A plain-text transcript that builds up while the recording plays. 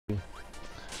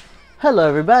Hello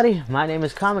everybody, my name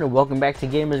is Common and welcome back to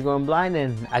GamersGoin'Blind,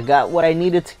 and I got what I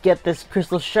needed to get this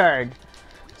crystal shard.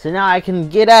 So now I can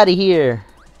get out of here.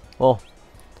 Well,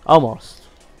 almost.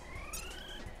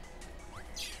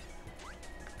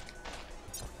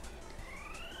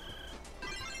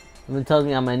 Someone tells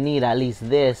me I'm gonna need at least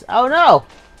this. Oh no!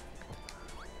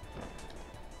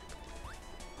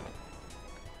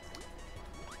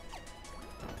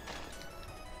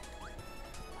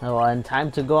 Oh, and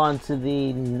time to go on to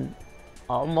the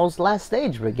almost last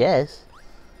stage, I guess.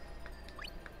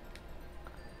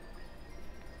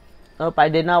 Nope, I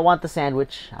did not want the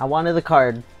sandwich. I wanted the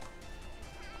card.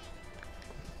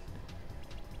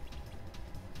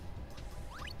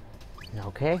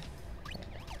 Okay.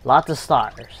 Lots of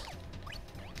stars.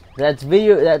 That's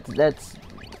video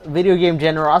game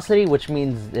generosity, which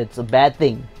means it's a bad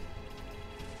thing.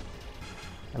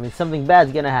 I mean, something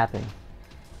bad's gonna happen.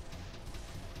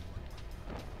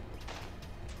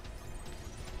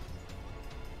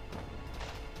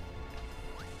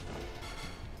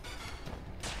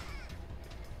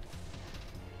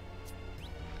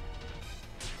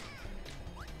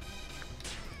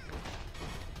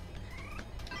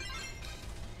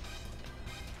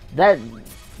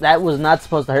 That was not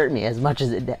supposed to hurt me as much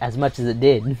as it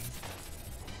did.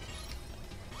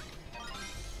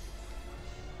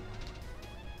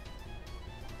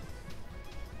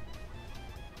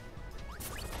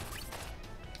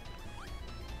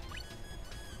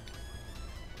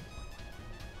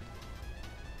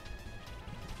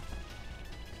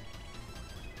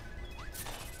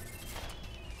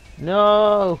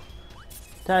 No!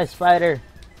 Die, spider.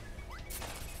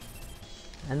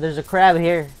 And there's a crab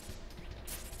here.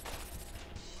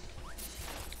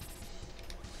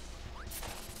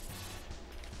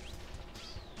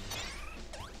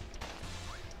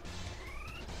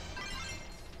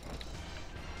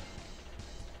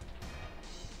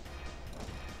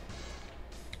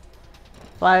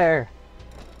 Fire!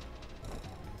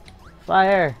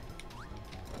 Fire!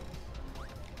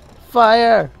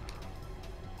 Fire!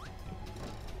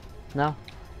 No?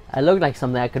 I looked like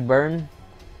something I could burn.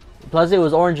 Plus it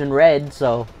was orange and red,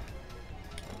 so...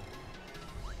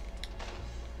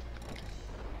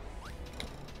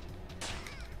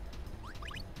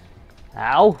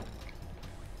 Ow!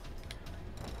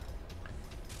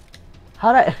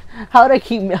 How do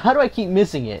I keep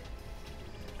missing it?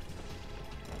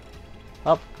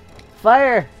 Oh,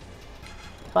 fire!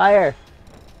 Fire!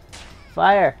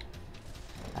 Fire!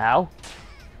 Ow!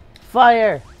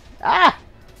 Fire! Ah!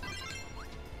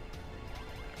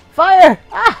 Fire!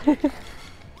 Ah!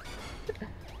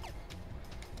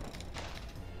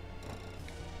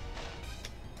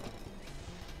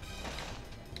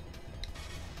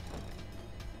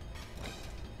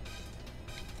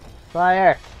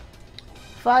 Fire!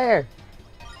 Fire!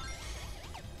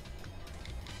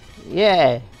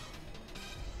 Yeah!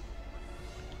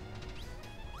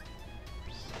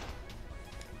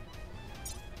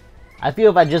 I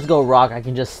feel if I just go rock, I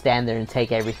can just stand there and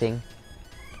take everything.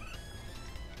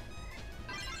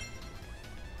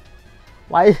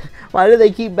 Why do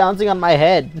they keep bouncing on my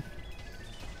head?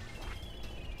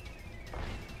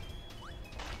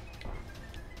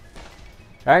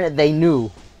 Darn it, they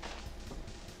knew.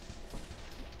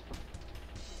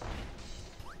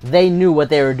 They knew what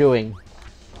they were doing.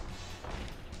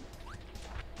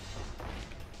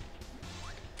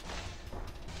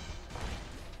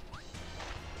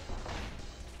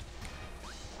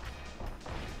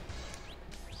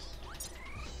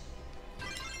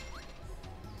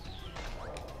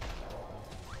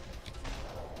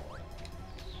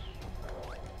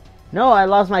 No, I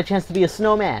lost my chance to be a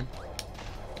snowman.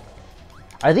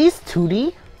 Are these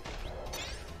 2D?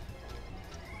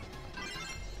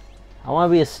 I want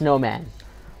to be a snowman.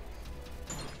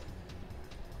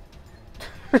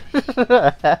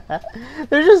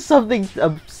 There's just something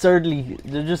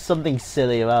there's just something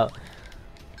silly about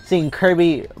seeing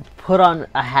Kirby put on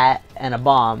a hat and a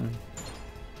bomb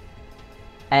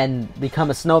and become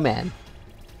a snowman.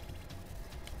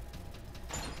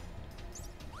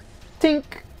 Tink!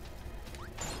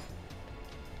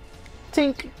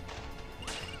 Tink!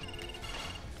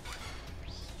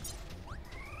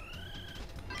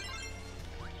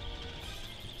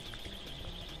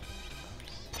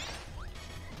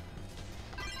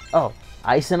 Oh,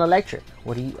 ice and electric.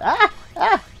 What do you... Ah!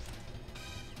 Ah!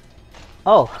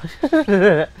 Oh.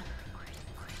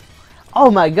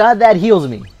 Oh my god, that heals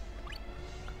me.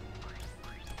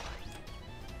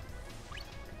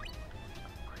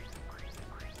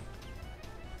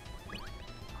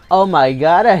 Oh my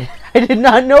god, I did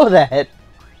not know that.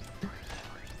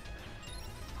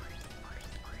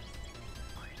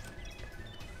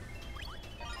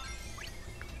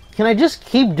 Can I just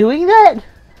keep doing that?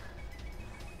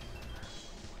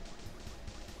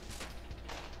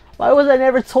 Why was I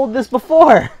never told this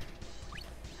before?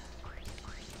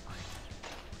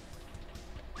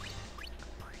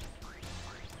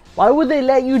 Why would they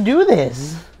let you do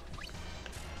this?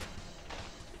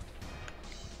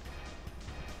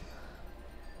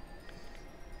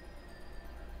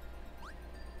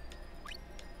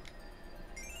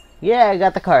 Yeah, I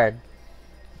got the card.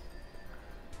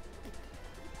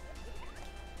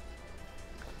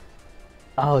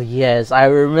 Oh yes, I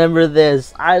remember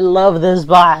this. I love this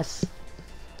boss.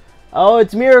 Oh,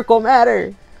 it's Miracle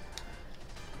Matter.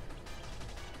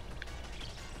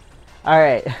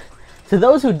 Alright, to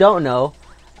those who don't know,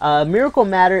 Miracle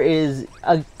Matter is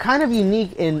a kind of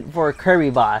unique for a Kirby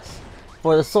boss.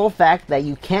 For the sole fact that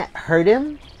you can't hurt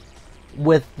him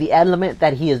with the element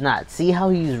that he is not. See how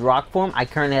he used rock form? I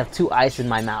currently have 2 ice in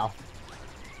my mouth.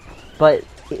 But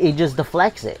it just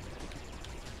deflects it.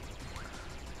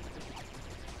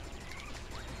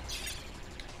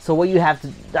 So what you have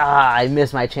to... I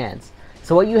missed my chance.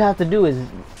 So what you have to do is...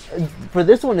 For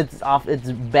this one,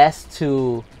 it's best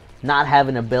to not have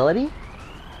an ability.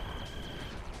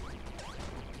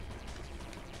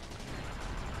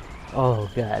 Oh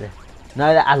god.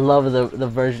 Now that I love the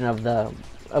version of the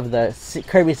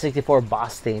Kirby 64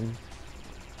 boss theme.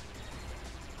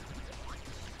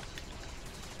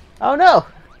 Oh no!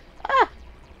 Ah!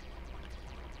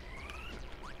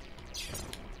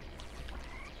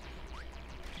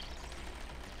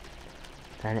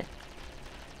 Darn it.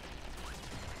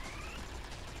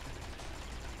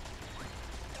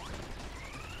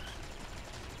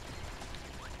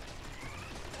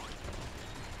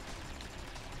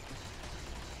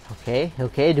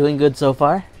 Okay, doing good so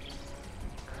far.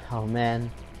 Oh man.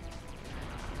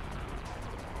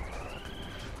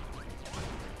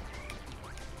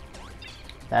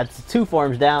 That's 2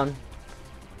 forms down.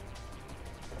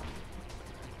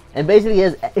 And basically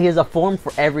he has a form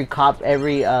for every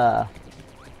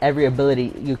every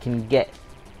ability you can get.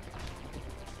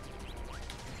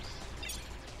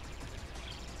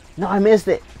 No, I missed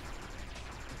it.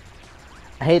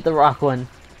 I hate the rock one.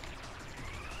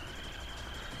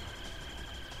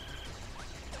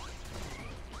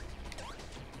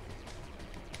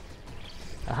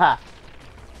 Aha!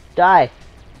 Die!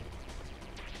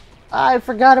 I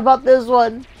forgot about this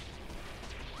one!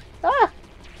 Ah!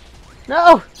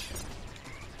 No!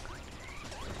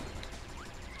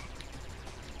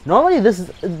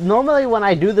 Normally when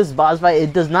I do this boss fight,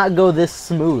 it does not go this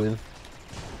smooth.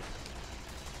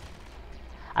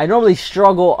 I normally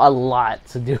struggle a lot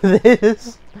to do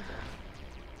this.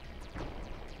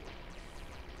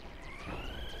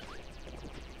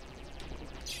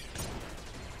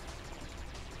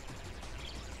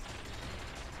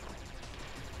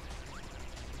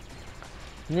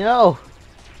 No!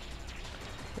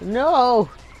 No!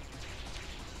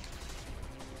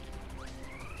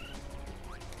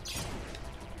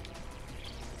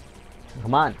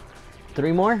 Come on.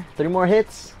 3 more? 3 more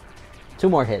hits? 2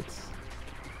 more hits.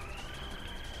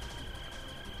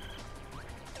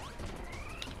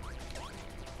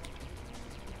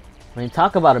 I mean,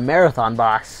 talk about a marathon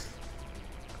boss.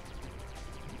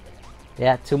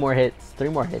 Yeah, 2 more hits. 3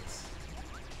 more hits.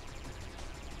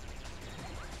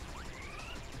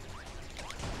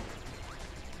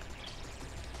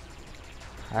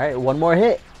 Alright, 1 more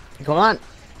hit. Come on.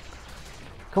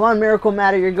 Come on, Miracle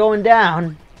Matter, you're going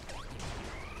down.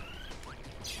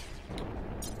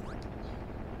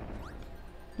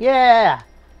 Yeah!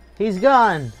 He's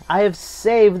gone. I have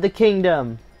saved the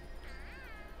kingdom.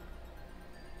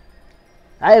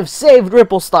 I have saved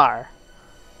Ripple Star.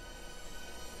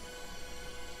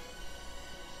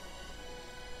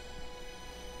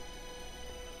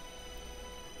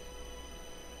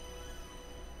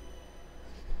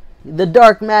 The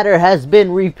dark matter has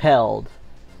been repelled.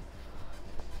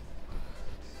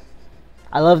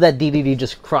 I love that DDD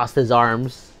just crossed his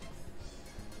arms.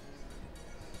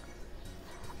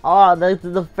 Oh,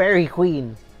 the fairy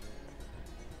queen.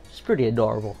 She's pretty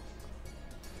adorable.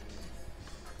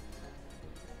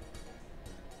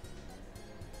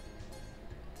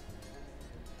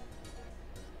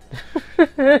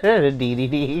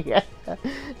 DDD.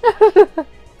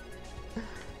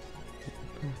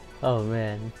 Oh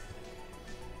man.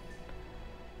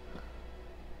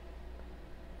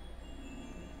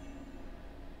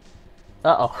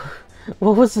 Uh-oh.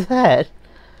 What was that?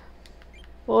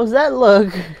 What was that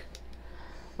look?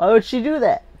 Why would she do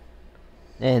that?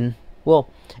 And, well,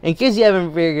 in case you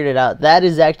haven't figured it out, that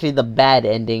is actually the bad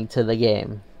ending to the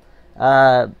game.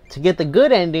 To get the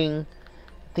good ending,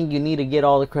 I think you need to get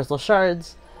all the crystal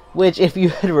shards, which, if you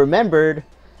had remembered,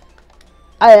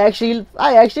 I actually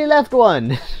left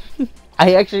one.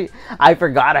 I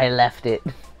forgot I left it.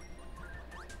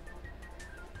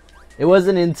 It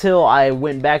wasn't until I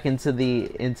went back into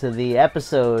the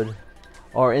episode,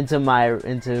 or into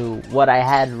what I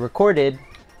had recorded,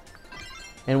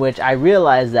 in which I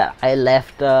realized that I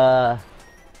left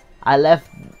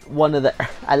one of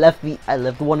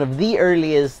the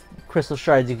earliest crystal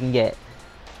shards you can get.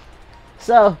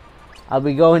 So I'll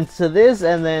be going to this,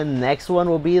 and then next one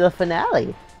will be the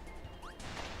finale.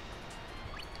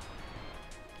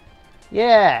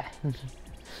 Yeah.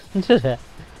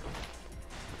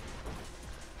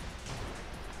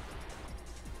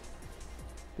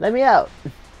 Let me out.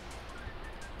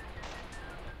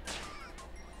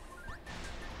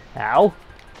 Ow.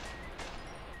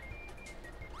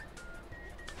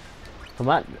 Come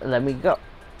on, let me go.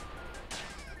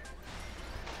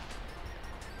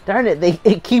 Darn it,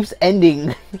 it keeps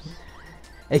ending.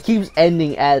 It keeps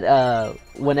ending at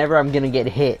whenever I'm gonna get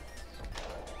hit.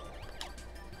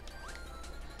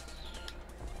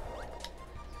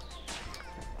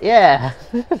 Yeah.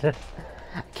 I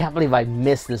can't believe I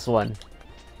missed this one.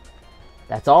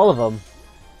 That's all of them.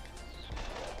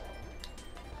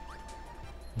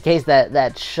 In case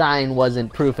that shine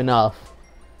wasn't proof enough.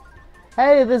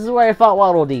 Hey, this is where I fought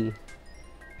Waddle Dee.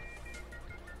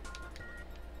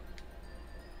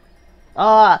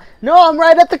 No, I'm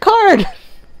right at the card!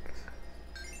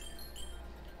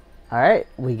 Alright,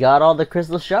 we got all the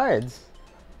crystal shards.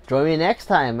 Join me next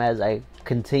time as I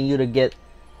continue to get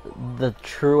the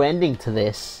true ending to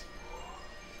this.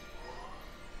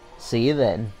 See you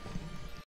then.